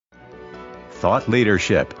thought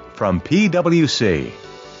leadership from PwC.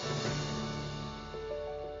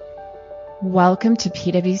 Welcome to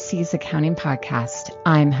PwC's Accounting Podcast.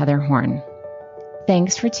 I'm Heather Horn.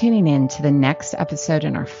 Thanks for tuning in to the next episode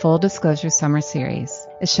in our Full Disclosure Summer Series,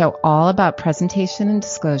 a show all about presentation and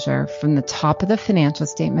disclosure from the top of the financial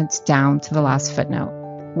statements down to the last footnote.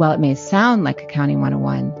 While it may sound like Accounting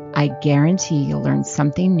 101, I guarantee you'll learn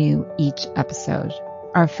something new each episode.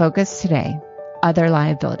 Our focus today, other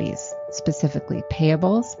liabilities, specifically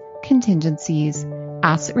payables, contingencies,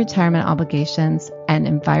 asset retirement obligations, and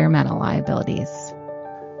environmental liabilities.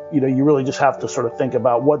 You really just have to sort of think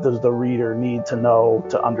about what does the reader need to know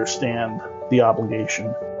to understand the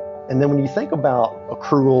obligation. And then when you think about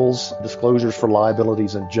accruals, disclosures for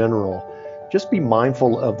liabilities in general, just be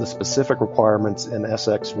mindful of the specific requirements in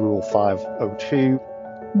SX Rule 502.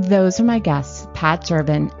 Those are my guests, Pat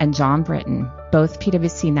Durbin and John Britton, both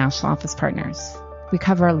PwC National Office Partners. We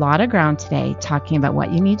cover a lot of ground today talking about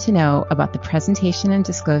what you need to know about the presentation and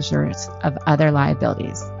disclosures of other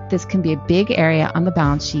liabilities. This can be a big area on the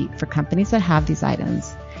balance sheet for companies that have these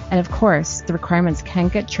items. And of course, the requirements can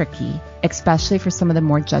get tricky, especially for some of the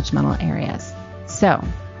more judgmental areas. So,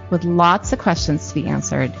 with lots of questions to be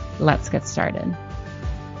answered, let's get started.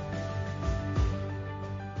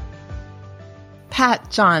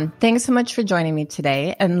 Pat, John, thanks so much for joining me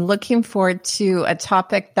today and looking forward to a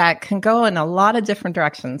topic that can go in a lot of different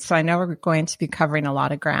directions. So I know we're going to be covering a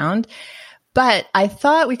lot of ground. But I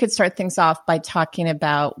thought we could start things off by talking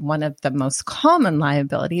about one of the most common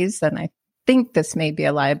liabilities, and I think this may be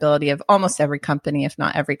a liability of almost every company, if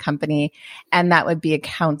not every company, and that would be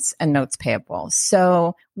accounts and notes payable.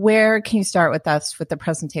 So where can you start with us with the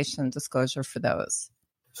presentation and disclosure for those?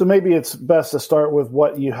 So maybe it's best to start with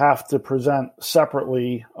what you have to present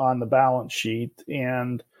separately on the balance sheet.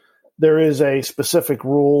 And there is a specific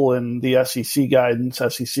rule in the SEC guidance,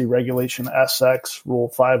 SEC Regulation SX, Rule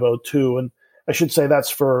 502, and I should say that's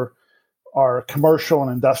for our commercial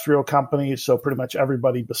and industrial companies, so pretty much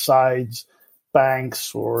everybody besides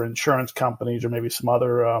banks or insurance companies or maybe some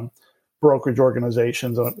other brokerage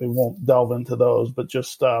organizations. We won't delve into those, but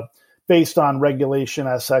just based on Regulation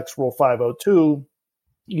SX Rule 502,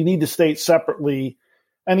 you need to state separately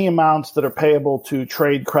any amounts that are payable to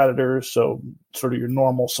trade creditors, so sort of your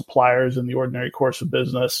normal suppliers in the ordinary course of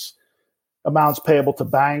business, amounts payable to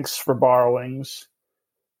banks for borrowings,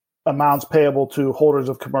 amounts payable to holders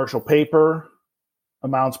of commercial paper,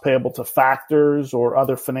 amounts payable to factors or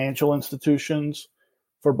other financial institutions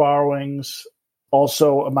for borrowings,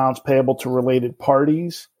 also amounts payable to related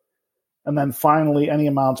parties, and then finally any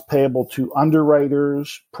amounts payable to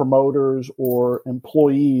underwriters, promoters, or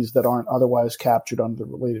employees that aren't otherwise captured under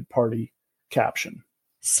the related party caption.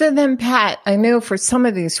 So then, Pat, I know for some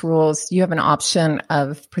of these rules, you have an option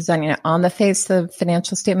of presenting it on the face of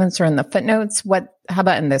financial statements or in the footnotes. How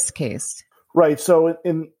about in this case? Right. So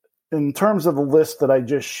in terms of the list that I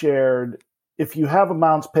just shared, if you have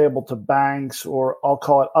amounts payable to banks, or I'll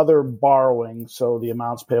call it other borrowing, so the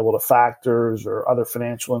amounts payable to factors or other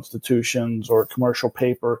financial institutions or commercial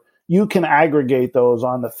paper, you can aggregate those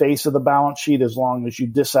on the face of the balance sheet as long as you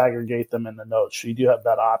disaggregate them in the notes. So you do have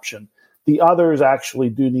that option. The others actually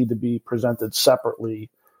do need to be presented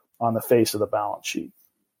separately on the face of the balance sheet.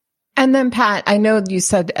 And then, Pat, I know you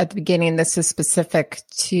said at the beginning this is specific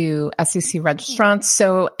to SEC registrants.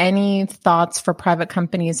 So any thoughts for private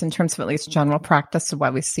companies in terms of at least general practice of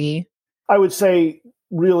what we see? I would say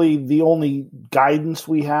really the only guidance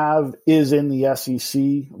we have is in the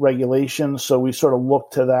SEC regulations. So we sort of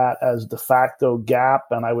look to that as de facto gap.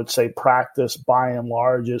 And I would say practice by and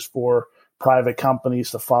large is for private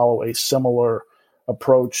companies to follow a similar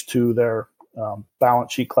approach to their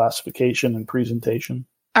balance sheet classification and presentation.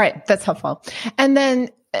 All right, that's helpful. And then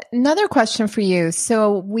another question for you.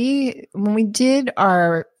 So when we did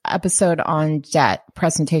our episode on debt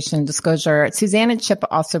presentation and disclosure, Suzanne and Chip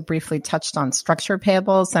also briefly touched on structured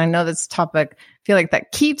payables. And I know this topic, I feel like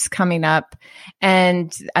that keeps coming up.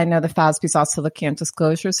 And I know the FASB is also looking at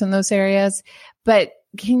disclosures in those areas. But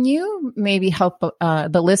can you maybe help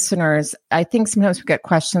the listeners? I think sometimes we get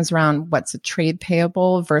questions around what's a trade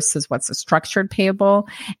payable versus what's a structured payable.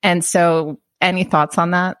 And so any thoughts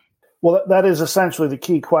on that? Well, that is essentially the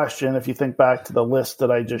key question. If you think back to the list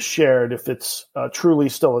that I just shared, if it's truly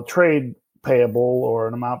still a trade payable or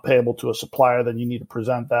an amount payable to a supplier, then you need to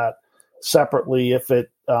present that separately. If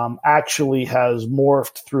it actually has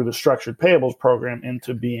morphed through the structured payables program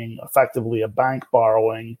into being effectively a bank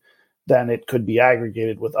borrowing, then it could be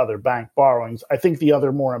aggregated with other bank borrowings. I think the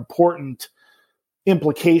other more important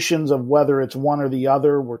implications of whether it's one or the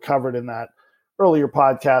other were covered in that earlier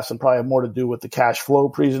podcast and probably have more to do with the cash flow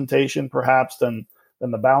presentation perhaps than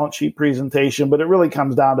than the balance sheet presentation. But it really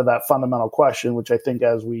comes down to that fundamental question, which I think,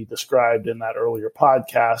 as we described in that earlier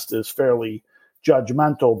podcast, is fairly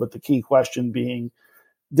judgmental. But the key question being,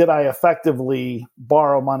 did I effectively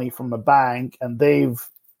borrow money from the bank and they've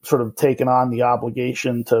sort of taken on the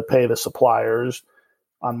obligation to pay the suppliers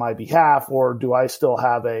on my behalf, or do I still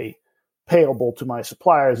have a payable to my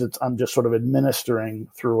suppliers? I'm just sort of administering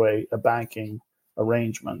through a banking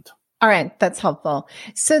arrangement. All right, that's helpful.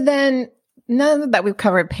 So then, now that we've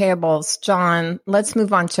covered payables, John, let's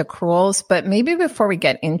move on to accruals. But maybe before we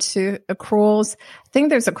get into accruals, I think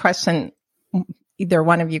there's a question either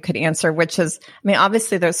one of you could answer, which is,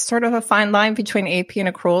 obviously there's sort of a fine line between AP and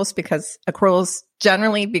accruals because accruals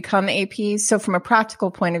generally become AP. So from a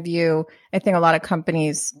practical point of view, I think a lot of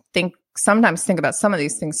companies sometimes think about some of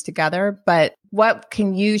these things together. But what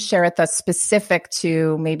can you share with us specific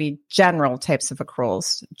to maybe general types of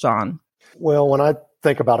accruals, John? Well, when I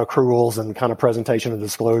think about accruals and kind of presentation and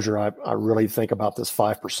disclosure, I really think about this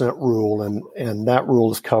 5% rule. And that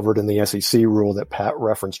rule is covered in the SEC rule that Pat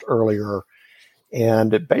referenced earlier.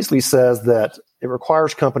 And it basically says that it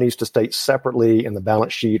requires companies to state separately in the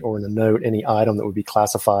balance sheet or in the note any item that would be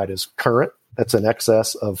classified as current, that's in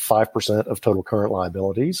excess of 5% of total current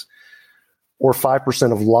liabilities, or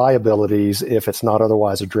 5% of liabilities if it's not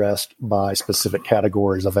otherwise addressed by specific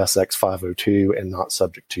categories of SX 502 and not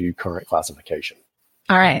subject to current classification.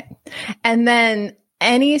 All right. And then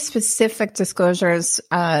any specific disclosures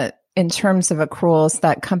in terms of accruals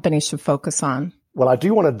that companies should focus on? Well, I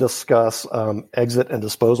do want to discuss exit and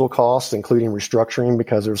disposal costs, including restructuring,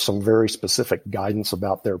 because there's some very specific guidance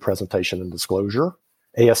about their presentation and disclosure.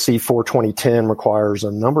 ASC 42010 requires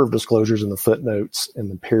a number of disclosures in the footnotes in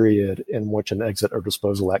the period in which an exit or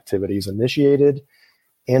disposal activity is initiated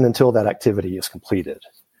and until that activity is completed.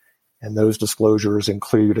 And those disclosures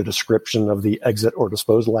include a description of the exit or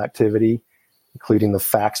disposal activity, including the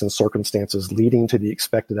facts and circumstances leading to the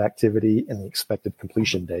expected activity and the expected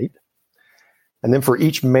completion date. And then for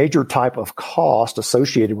each major type of cost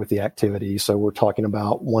associated with the activity, so we're talking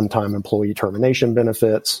about one-time employee termination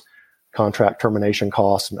benefits, contract termination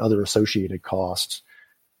costs, and other associated costs,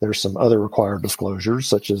 there's some other required disclosures,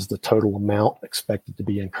 such as the total amount expected to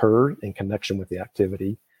be incurred in connection with the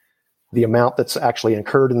activity, the amount that's actually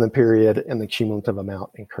incurred in the period, and the cumulative amount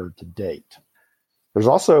incurred to date. There's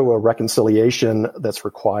also a reconciliation that's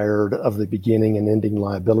required of the beginning and ending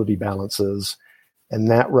liability balances, and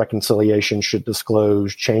that reconciliation should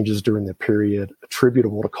disclose changes during the period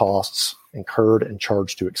attributable to costs incurred and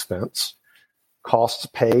charged to expense, costs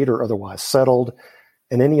paid or otherwise settled,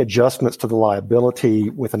 and any adjustments to the liability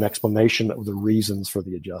with an explanation of the reasons for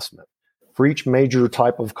the adjustment. For each major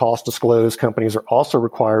type of cost disclosed, companies are also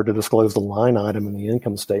required to disclose the line item in the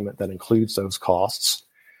income statement that includes those costs.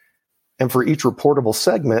 And for each reportable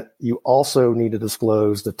segment, you also need to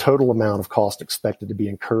disclose the total amount of cost expected to be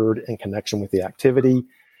incurred in connection with the activity,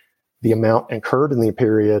 the amount incurred in the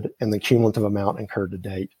period, and the cumulative amount incurred to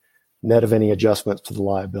date, net of any adjustments to the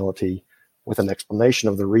liability, with an explanation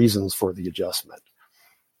of the reasons for the adjustment.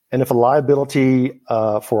 And if a liability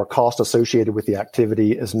for a cost associated with the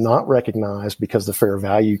activity is not recognized because the fair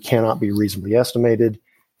value cannot be reasonably estimated,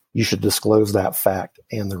 you should disclose that fact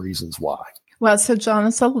and the reasons why. Well, so John,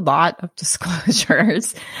 it's a lot of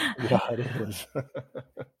disclosures. Yeah, it is.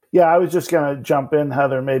 Yeah, I was just going to jump in,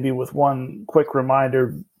 Heather, maybe with one quick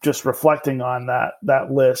reminder, just reflecting on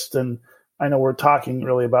that list. And I know we're talking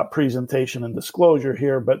really about presentation and disclosure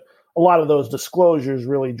here, but a lot of those disclosures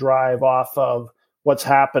really drive off of what's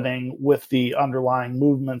happening with the underlying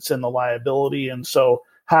movements in the liability. And so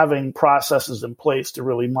having processes in place to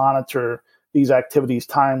really monitor these activities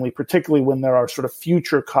timely, particularly when there are sort of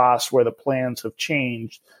future costs where the plans have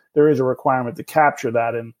changed, there is a requirement to capture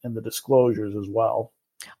that in the disclosures as well.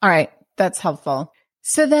 All right, that's helpful.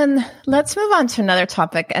 So then let's move on to another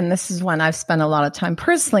topic. And this is one I've spent a lot of time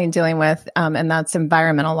personally dealing with, and that's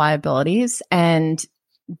environmental liabilities. And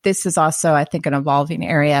this is also, I think, an evolving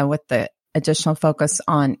area with the additional focus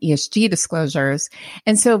on ESG disclosures.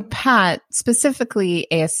 And so, Pat, specifically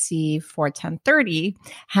ASC 41030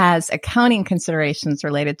 has accounting considerations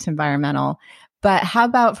related to environmental, but how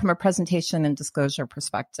about from a presentation and disclosure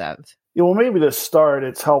perspective? Yeah, well, maybe to start,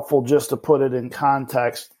 it's helpful just to put it in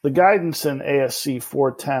context. The guidance in ASC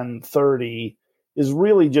 41030 is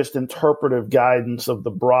really just interpretive guidance of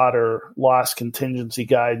the broader loss contingency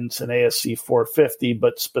guidance in ASC 450,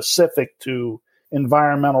 but specific to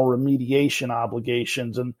environmental remediation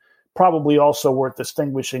obligations, and probably also worth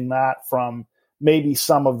distinguishing that from maybe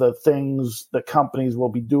some of the things that companies will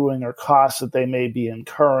be doing or costs that they may be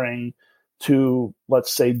incurring to,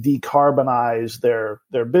 let's say, decarbonize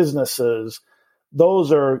their businesses.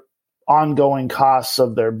 Those are ongoing costs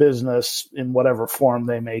of their business in whatever form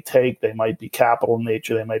they may take. They might be capital in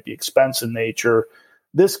nature, they might be expense in nature.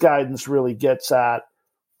 This guidance really gets at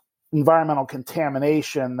environmental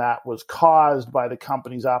contamination that was caused by the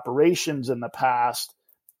company's operations in the past,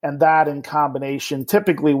 and that in combination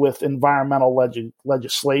typically with environmental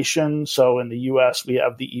legislation. So in the U.S., we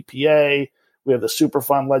have the EPA, we have the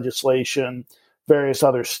Superfund legislation, various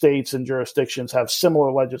other states and jurisdictions have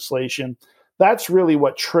similar legislation. That's really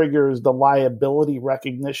what triggers the liability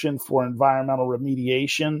recognition for environmental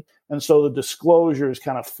remediation. And so the disclosures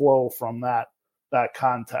kind of flow from that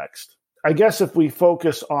context. I guess if we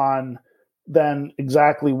focus on then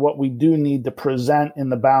exactly what we do need to present in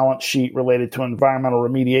the balance sheet related to environmental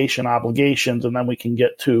remediation obligations, and then we can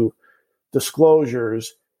get to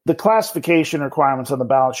disclosures. The classification requirements on the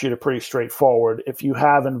balance sheet are pretty straightforward. If you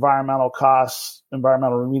have environmental costs,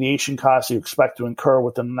 environmental remediation costs you expect to incur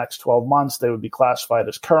within the next 12 months, they would be classified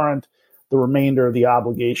as current. The remainder of the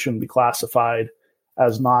obligation would be classified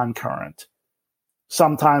as non-current.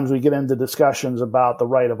 Sometimes we get into discussions about the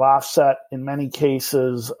right of offset. In many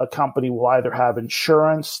cases, a company will either have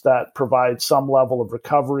insurance that provides some level of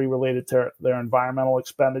recovery related to their environmental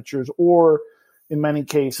expenditures, or in many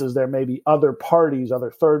cases, there may be other parties,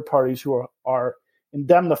 other third parties who are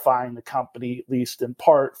indemnifying the company, at least in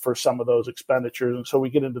part, for some of those expenditures. And so we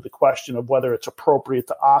get into the question of whether it's appropriate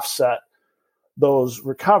to offset those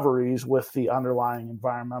recoveries with the underlying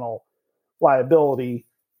environmental liability.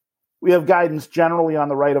 We have guidance generally on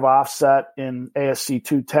the right of offset in ASC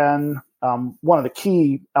 210. One of the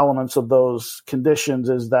key elements of those conditions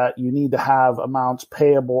is that you need to have amounts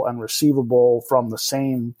payable and receivable from the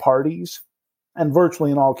same parties. And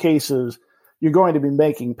virtually in all cases, you're going to be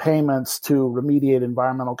making payments to remediate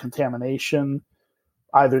environmental contamination,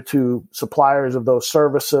 either to suppliers of those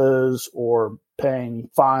services or paying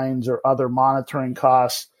fines or other monitoring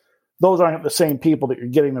costs. Those aren't the same people that you're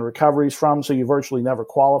getting the recoveries from, so you virtually never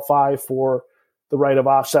qualify for the right of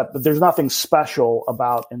offset. But there's nothing special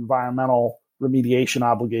about environmental remediation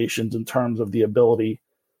obligations in terms of the ability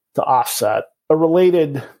to offset. A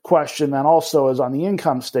related question then also is on the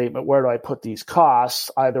income statement, where do I put these costs,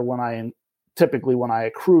 either typically when I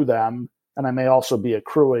accrue them, and I may also be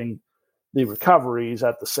accruing the recoveries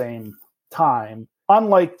at the same time.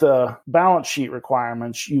 Unlike the balance sheet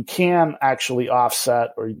requirements, you can actually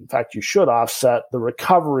offset, or in fact, you should offset the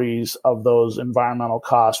recoveries of those environmental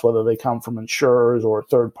costs, whether they come from insurers or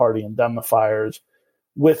third-party indemnifiers,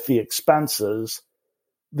 with the expenses.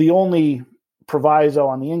 The only proviso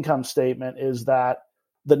on the income statement is that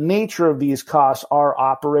the nature of these costs are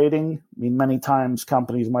operating. I mean, many times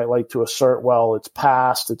companies might like to assert, well, it's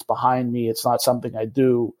past, it's behind me, it's not something I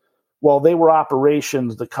do. Well, they were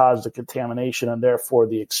operations that caused the contamination, and therefore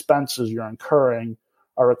the expenses you're incurring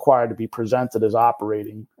are required to be presented as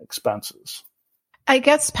operating expenses. I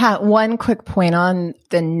guess, Pat, one quick point on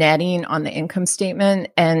the netting on the income statement,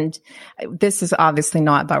 and this is obviously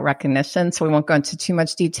not about recognition, so we won't go into too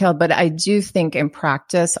much detail, but I do think in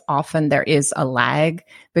practice, often there is a lag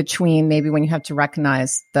between maybe when you have to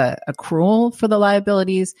recognize the accrual for the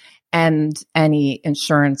liabilities and any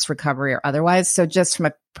insurance recovery or otherwise. So just from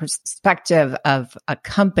a perspective of a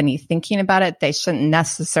company thinking about it, they shouldn't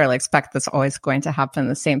necessarily expect this always going to happen in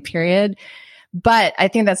the same period. But I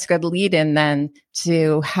think that's a good lead in then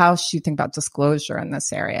to how should you think about disclosure in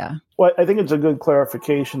this area? Well, I think it's a good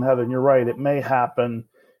clarification, Heather, and you're right. It may happen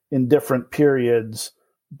in different periods,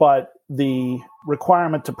 but the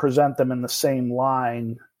requirement to present them in the same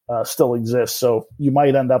line still exists. So you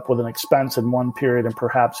might end up with an expense in one period and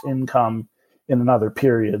perhaps income in another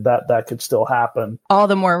period. That could still happen. All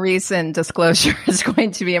the more reason disclosure is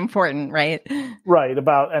going to be important, right? Right,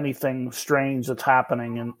 about anything strange that's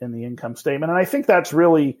happening in the income statement. And I think that's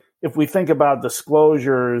really, if we think about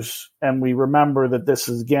disclosures and we remember that this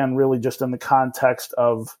is, again, really just in the context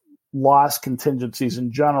of loss contingencies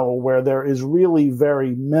in general, where there is really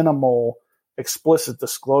very minimal explicit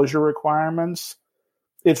disclosure requirements,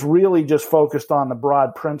 it's really just focused on the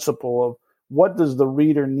broad principle of what does the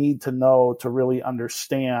reader need to know to really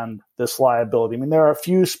understand this liability? I mean, there are a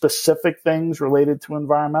few specific things related to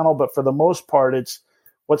environmental, but for the most part, it's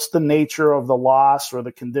what's the nature of the loss or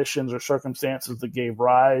the conditions or circumstances that gave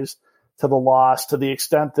rise to the loss, to the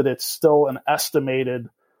extent that it's still an estimated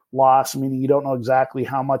loss, meaning you don't know exactly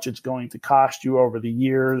how much it's going to cost you over the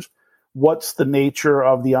years. What's the nature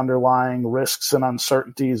of the underlying risks and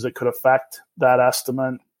uncertainties that could affect that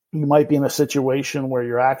estimate? You might be in a situation where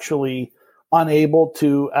you're actually unable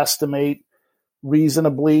to estimate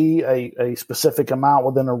reasonably a specific amount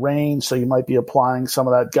within a range. So you might be applying some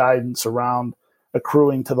of that guidance around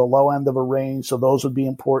accruing to the low end of a range. So those would be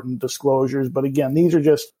important disclosures. But again, these are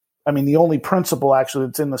just I mean, the only principle actually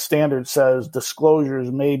that's in the standard says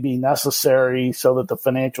disclosures may be necessary so that the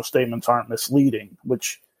financial statements aren't misleading,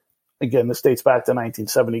 which, again, this dates back to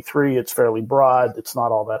 1973. It's fairly broad. It's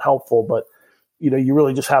not all that helpful, but you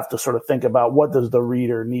really just have to sort of think about what does the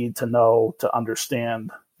reader need to know to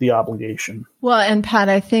understand the obligation. Well, and Pat,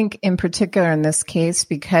 I think in particular in this case,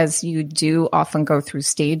 because you do often go through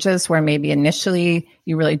stages where maybe initially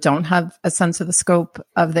you really don't have a sense of the scope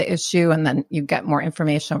of the issue, and then you get more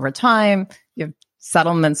information over time. You have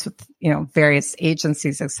settlements with, various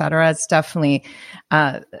agencies, et cetera. It's definitely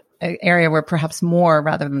an area where perhaps more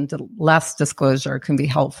rather than less disclosure can be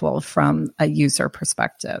helpful from a user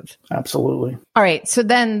perspective. Absolutely. All right. So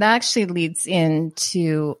then that actually leads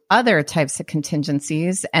into other types of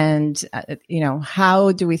contingencies. And,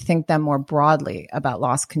 how do we think then more broadly about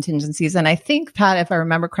loss contingencies? And I think, Pat, if I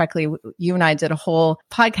remember correctly, you and I did a whole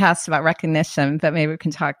podcast about recognition, but maybe we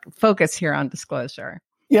can focus here on disclosure.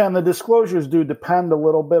 Yeah, and the disclosures do depend a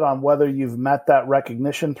little bit on whether you've met that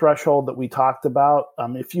recognition threshold that we talked about.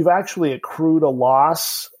 If you've actually accrued a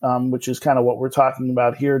loss, which is kind of what we're talking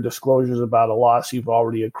about here, disclosures about a loss you've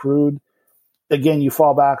already accrued, again, you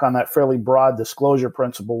fall back on that fairly broad disclosure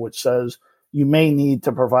principle, which says you may need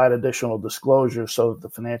to provide additional disclosures so that the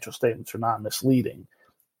financial statements are not misleading.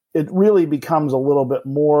 It really becomes a little bit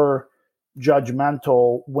more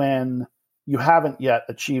judgmental when you haven't yet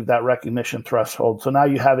achieved that recognition threshold. So now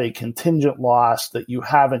you have a contingent loss that you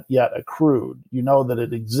haven't yet accrued. You know that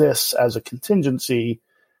it exists as a contingency,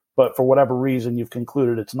 but for whatever reason, you've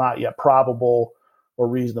concluded it's not yet probable or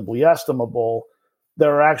reasonably estimable.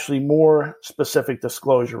 There are actually more specific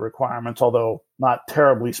disclosure requirements, although not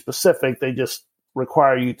terribly specific. They just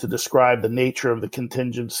require you to describe the nature of the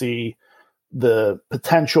contingency, the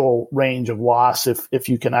potential range of loss if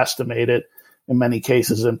you can estimate it. In many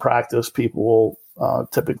cases in practice, people will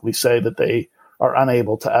typically say that they are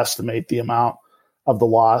unable to estimate the amount of the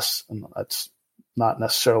loss. And that's not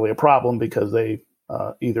necessarily a problem because they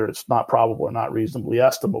either it's not probable or not reasonably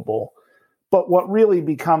estimable. But what really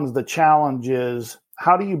becomes the challenge is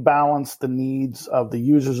how do you balance the needs of the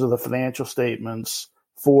users of the financial statements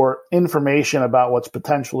for information about what's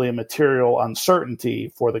potentially a material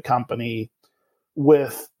uncertainty for the company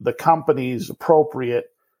with the company's appropriate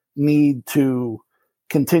need to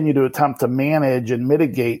continue to attempt to manage and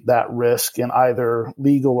mitigate that risk in either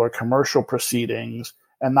legal or commercial proceedings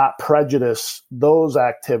and not prejudice those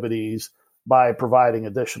activities by providing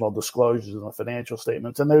additional disclosures in the financial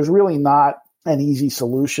statements. And there's really not an easy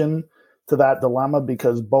solution to that dilemma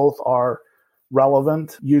because both are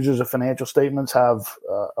relevant. Users of financial statements have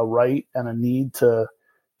a right and a need to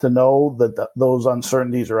know that those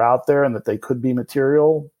uncertainties are out there and that they could be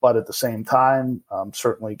material. But at the same time,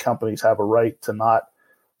 certainly companies have a right to not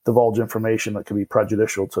divulge information that could be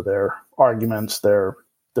prejudicial to their arguments, their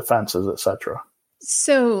defenses, et cetera.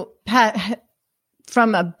 So, Pat,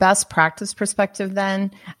 from a best practice perspective, then,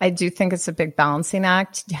 I do think it's a big balancing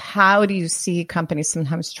act. How do you see companies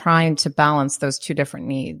sometimes trying to balance those two different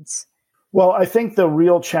needs? Well, I think the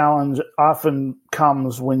real challenge often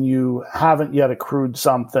comes when you haven't yet accrued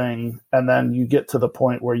something and then you get to the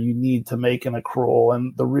point where you need to make an accrual.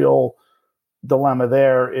 And the real dilemma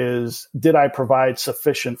there is, did I provide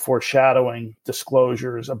sufficient foreshadowing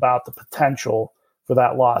disclosures about the potential for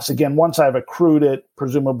that loss? Again, once I've accrued it,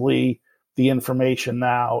 presumably the information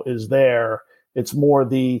now is there. It's more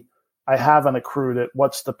I haven't accrued it.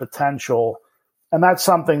 What's the potential? And that's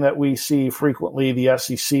something that we see frequently. The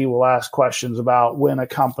SEC will ask questions about when a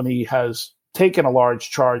company has taken a large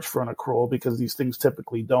charge for an accrual, because these things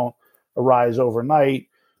typically don't arise overnight.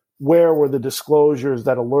 Where were the disclosures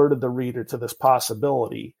that alerted the reader to this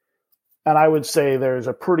possibility? And I would say there's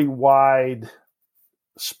a pretty wide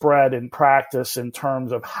spread in practice in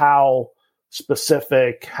terms of how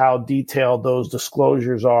specific, how detailed those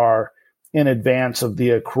disclosures are in advance of the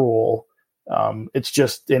accrual. It's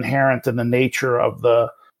just inherent in the nature of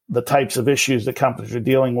the types of issues that companies are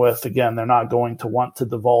dealing with. Again, they're not going to want to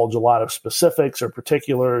divulge a lot of specifics or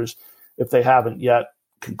particulars if they haven't yet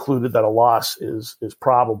concluded that a loss is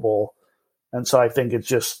probable. And so I think it's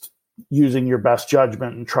just using your best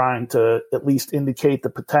judgment and trying to at least indicate the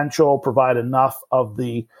potential, provide enough of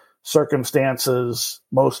the circumstances.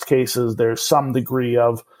 Most cases, there's some degree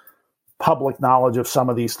of public knowledge of some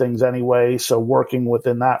of these things anyway. So working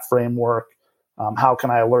within that framework, how can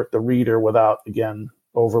I alert the reader without, again,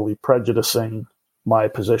 overly prejudicing my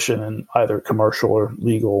position in either commercial or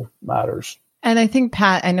legal matters? And I think,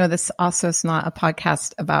 Pat, I know this also is not a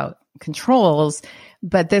podcast about controls,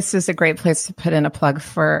 but this is a great place to put in a plug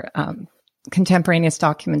for contemporaneous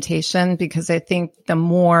documentation, because I think the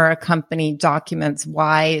more a company documents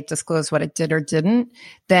why it disclosed what it did or didn't,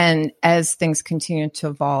 then as things continue to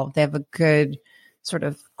evolve, they have a good sort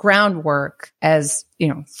of groundwork as,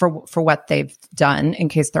 for what they've done in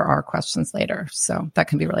case there are questions later. So that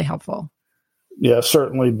can be really helpful. Yeah,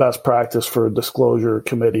 certainly best practice for a disclosure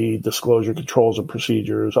committee, disclosure controls and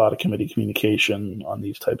procedures, audit committee communication on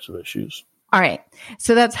these types of issues. All right.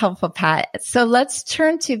 So that's helpful, Pat. So let's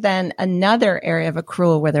turn to then another area of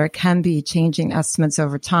accrual where there can be changing estimates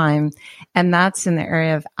over time. And that's in the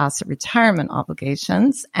area of asset retirement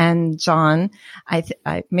obligations. And John, I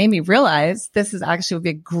made me realize this is actually would be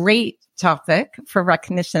a great topic for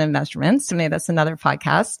recognition and measurement. So maybe that's another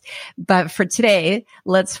podcast. But for today,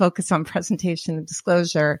 let's focus on presentation and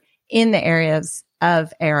disclosure in the areas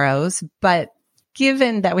of AROs. But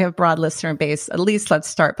given that we have a broad listener base, at least let's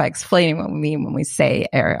start by explaining what we mean when we say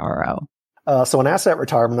ARO. So an asset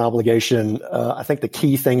retirement obligation, I think the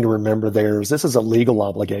key thing to remember there is this is a legal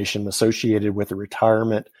obligation associated with the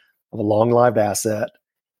retirement of a long-lived asset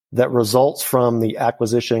that results from the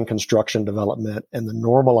acquisition, construction, development, and the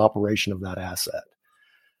normal operation of that asset.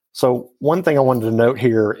 So one thing I wanted to note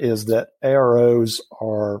here is that AROs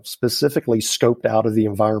are specifically scoped out of the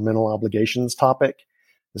environmental obligations topic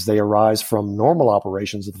as they arise from normal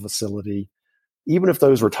operations of the facility, even if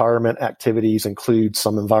those retirement activities include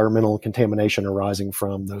some environmental contamination arising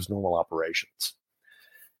from those normal operations.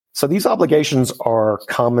 So these obligations are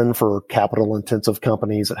common for capital-intensive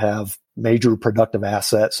companies that have major productive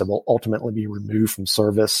assets that will ultimately be removed from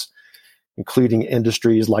service, including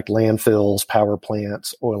industries like landfills, power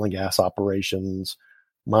plants, oil and gas operations,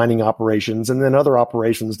 mining operations, and then other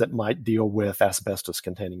operations that might deal with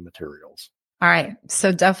asbestos-containing materials. All right.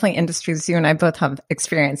 So definitely industries you and I both have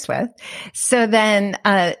experience with. So then,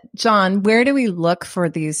 John, where do we look for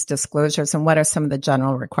these disclosures and what are some of the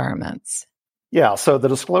general requirements? Yeah. So the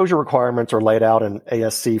disclosure requirements are laid out in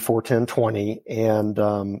ASC 41020,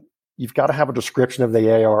 and you've got to have a description of the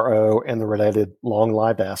ARO and the related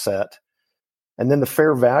long-lived asset. And then the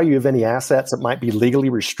fair value of any assets that might be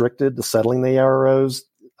legally restricted to settling the AROs,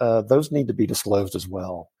 those need to be disclosed as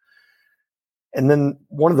well. And then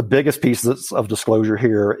one of the biggest pieces of disclosure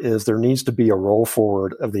here is there needs to be a roll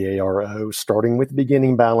forward of the ARO, starting with the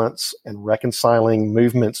beginning balance and reconciling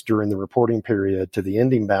movements during the reporting period to the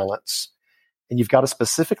ending balance. And you've got to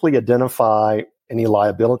specifically identify any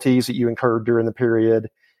liabilities that you incurred during the period,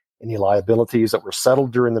 any liabilities that were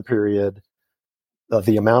settled during the period,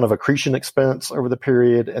 the amount of accretion expense over the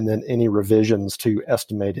period, and then any revisions to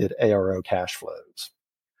estimated ARO cash flows.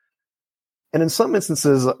 And in some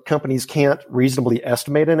instances, companies can't reasonably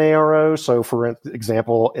estimate an ARO. So for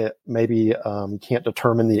example, it maybe you can't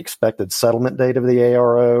determine the expected settlement date of the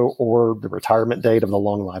ARO or the retirement date of the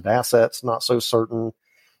long-lived assets, not so certain.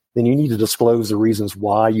 Then you need to disclose the reasons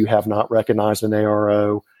why you have not recognized an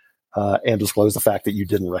ARO and disclose the fact that you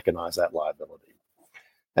didn't recognize that liability.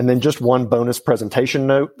 And then just one bonus presentation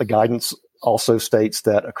note, the guidance also states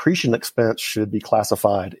that accretion expense should be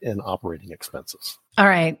classified in operating expenses. All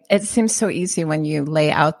right. It seems so easy when you lay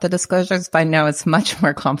out the disclosures, but I know it's much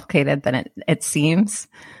more complicated than it seems.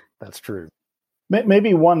 That's true.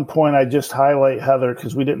 Maybe one point I just highlight, Heather,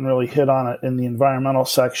 because we didn't really hit on it in the environmental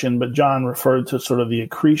section, but John referred to sort of the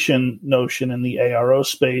accretion notion in the ARO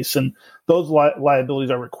space, and those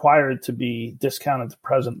liabilities are required to be discounted to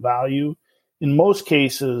present value. In most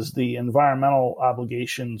cases, the environmental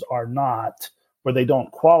obligations are not, where they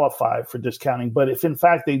don't qualify for discounting. But if in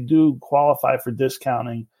fact they do qualify for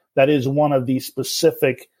discounting, that is one of the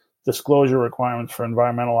specific disclosure requirements for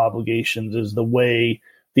environmental obligations, is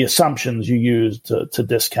the assumptions you use to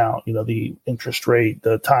discount, the interest rate,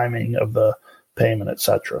 the timing of the payment, et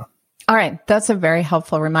cetera. All right. That's a very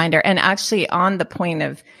helpful reminder. And actually on the point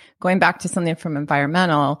of going back to something from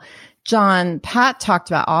environmental, John, Pat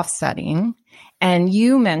talked about offsetting. And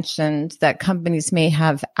you mentioned that companies may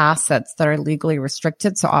have assets that are legally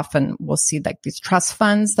restricted. So often we'll see like these trust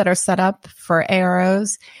funds that are set up for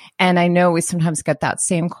AROs. And I know we sometimes get that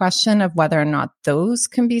same question of whether or not those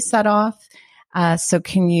can be set off. So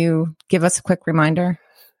can you give us a quick reminder?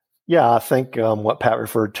 Yeah, I think what Pat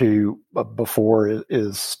referred to before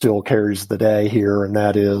is still carries the day here. And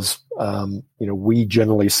that is, we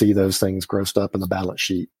generally see those things grossed up in the balance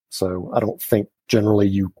sheet. So I don't think generally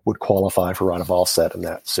you would qualify for right of offset in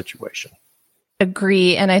that situation.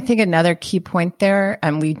 Agree. And I think another key point there,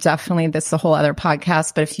 and this is a whole other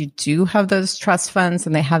podcast, but if you do have those trust funds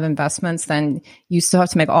and they have investments, then you still have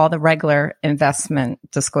to make all the regular investment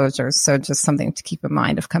disclosures. So just something to keep in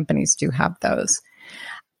mind if companies do have those.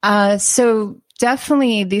 So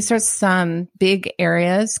definitely, these are some big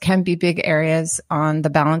areas, can be big areas on the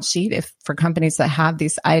balance sheet if for companies that have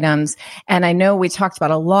these items. And I know we talked about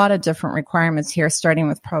a lot of different requirements here, starting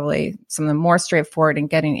with probably some of the more straightforward and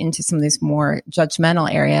getting into some of these more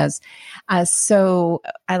judgmental areas. So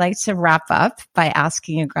I like to wrap up by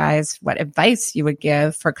asking you guys what advice you would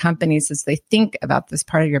give for companies as they think about this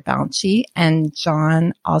part of your balance sheet. And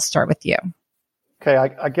John, I'll start with you. Okay,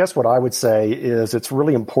 I guess what I would say is it's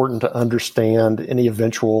really important to understand any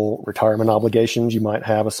eventual retirement obligations you might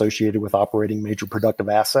have associated with operating major productive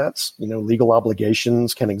assets. Legal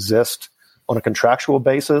obligations can exist on a contractual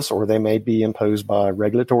basis, or they may be imposed by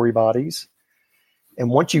regulatory bodies.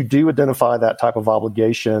 And once you do identify that type of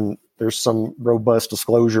obligation, there's some robust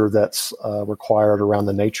disclosure that's required around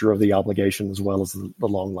the nature of the obligation as well as the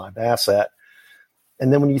long-lived asset.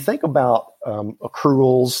 And then when you think about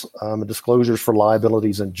accruals and disclosures for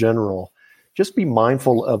liabilities in general, just be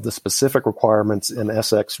mindful of the specific requirements in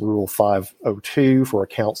SX Rule 502 for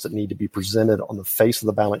accounts that need to be presented on the face of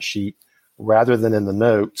the balance sheet rather than in the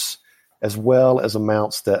notes, as well as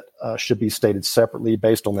amounts that should be stated separately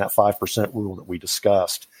based on that 5% rule that we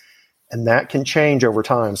discussed. And that can change over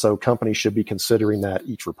time, so companies should be considering that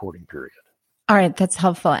each reporting period. All right, that's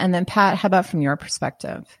helpful. And then Pat, how about from your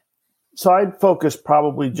perspective? So I'd focus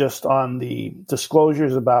probably just on the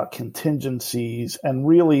disclosures about contingencies and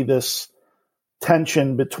really this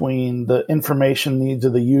tension between the information needs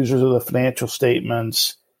of the users of the financial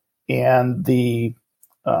statements and the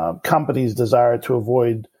company's desire to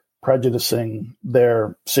avoid prejudicing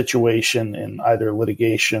their situation in either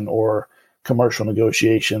litigation or commercial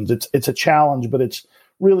negotiations. It's a challenge, but it's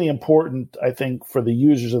really important, I think, for the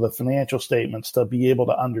users of the financial statements to be able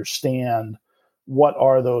to understand what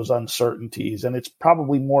are those uncertainties. And it's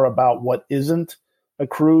probably more about what isn't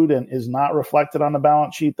accrued and is not reflected on the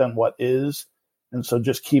balance sheet than what is. And so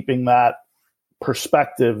just keeping that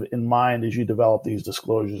perspective in mind as you develop these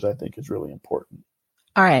disclosures, I think, is really important.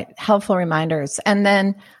 All right. Helpful reminders. And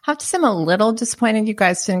then I have to say I'm a little disappointed you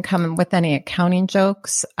guys didn't come with any accounting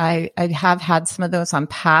jokes. I have had some of those on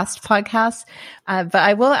past podcasts, but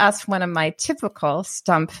I will ask one of my typical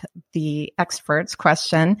stump the experts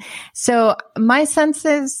question. So my sense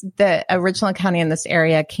is that original accounting in this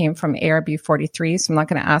area came from ARB 43. So I'm not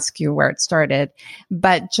going to ask you where it started,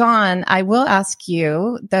 but John, I will ask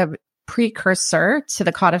you the precursor to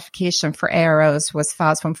the codification for AROs was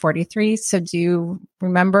FAS 143. So do you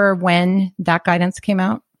remember when that guidance came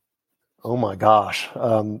out? Oh my gosh.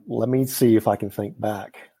 Let me see if I can think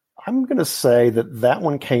back. I'm going to say that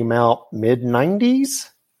one came out mid-90s.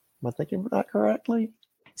 Am I thinking of that correctly?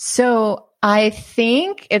 So I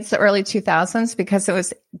think it's the early 2000s because it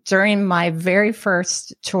was during my very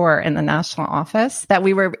first tour in the national office that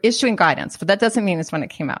we were issuing guidance, but that doesn't mean it's when it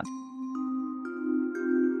came out.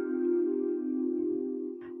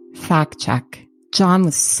 Fact check. John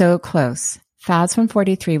was so close. FAS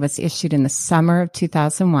 143 was issued in the summer of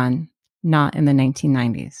 2001, not in the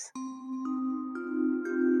 1990s.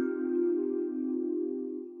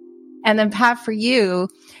 And then Pat, for you,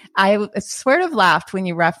 I sort of laughed when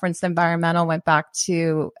you referenced environmental went back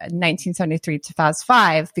to 1973 to FAS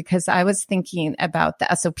 5 because I was thinking about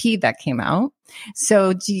the SOP that came out.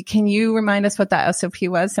 So can you remind us what that SOP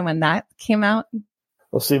was and when that came out?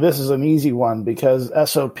 Well, see, this is an easy one because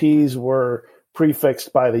SOPs were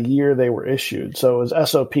prefixed by the year they were issued. So it was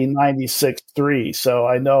SOP 96-3. So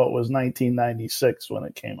I know it was 1996 when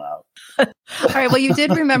it came out. All right. Well, you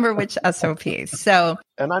did remember which SOP. So,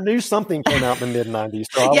 and I knew something came out in the mid-90s.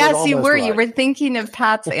 So yes, you were. Right. You were thinking of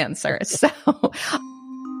Pat's answer. So,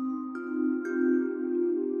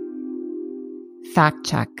 fact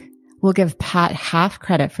check. We'll give Pat half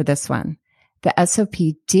credit for this one. The SOP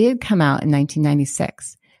did come out in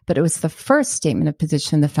 1996, but it was the first statement of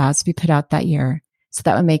position the FASB put out that year. So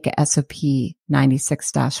that would make it SOP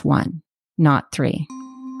 96-1, not 3.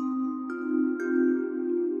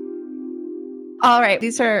 All right.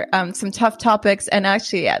 These are some tough topics. And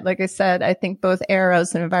actually, like I said, I think both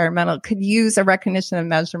AROs and environmental could use a recognition and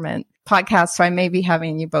measurement podcast. So I may be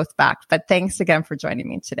having you both back. But thanks again for joining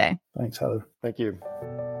me today. Thanks, Heather. Thank you.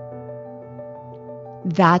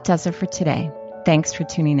 That does it for today. Thanks for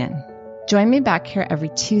tuning in. Join me back here every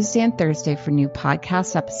Tuesday and Thursday for new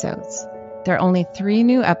podcast episodes. There are only 3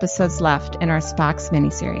 new episodes left in our SPACs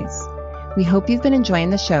miniseries. We hope you've been enjoying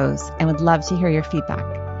the shows and would love to hear your feedback.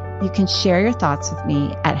 You can share your thoughts with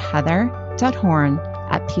me at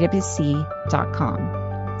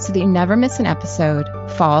heather.horn@pwc.com. So that you never miss an episode,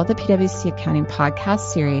 follow the PwC Accounting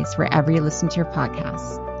Podcast series wherever you listen to your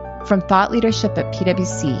podcasts. From Thought Leadership at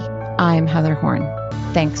PwC, I'm Heather Horn.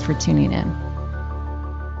 Thanks for tuning in.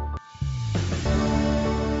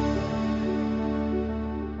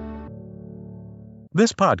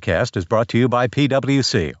 This podcast is brought to you by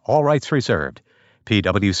PwC, all rights reserved.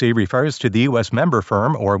 PwC refers to the U.S. member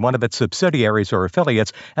firm or one of its subsidiaries or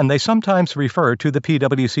affiliates, and they sometimes refer to the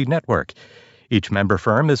PwC network. Each member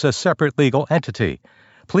firm is a separate legal entity.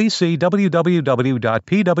 Please see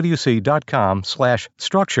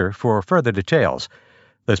www.pwc.com/structure for further details.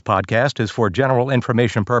 This podcast is for general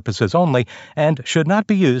information purposes only and should not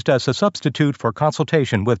be used as a substitute for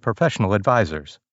consultation with professional advisors.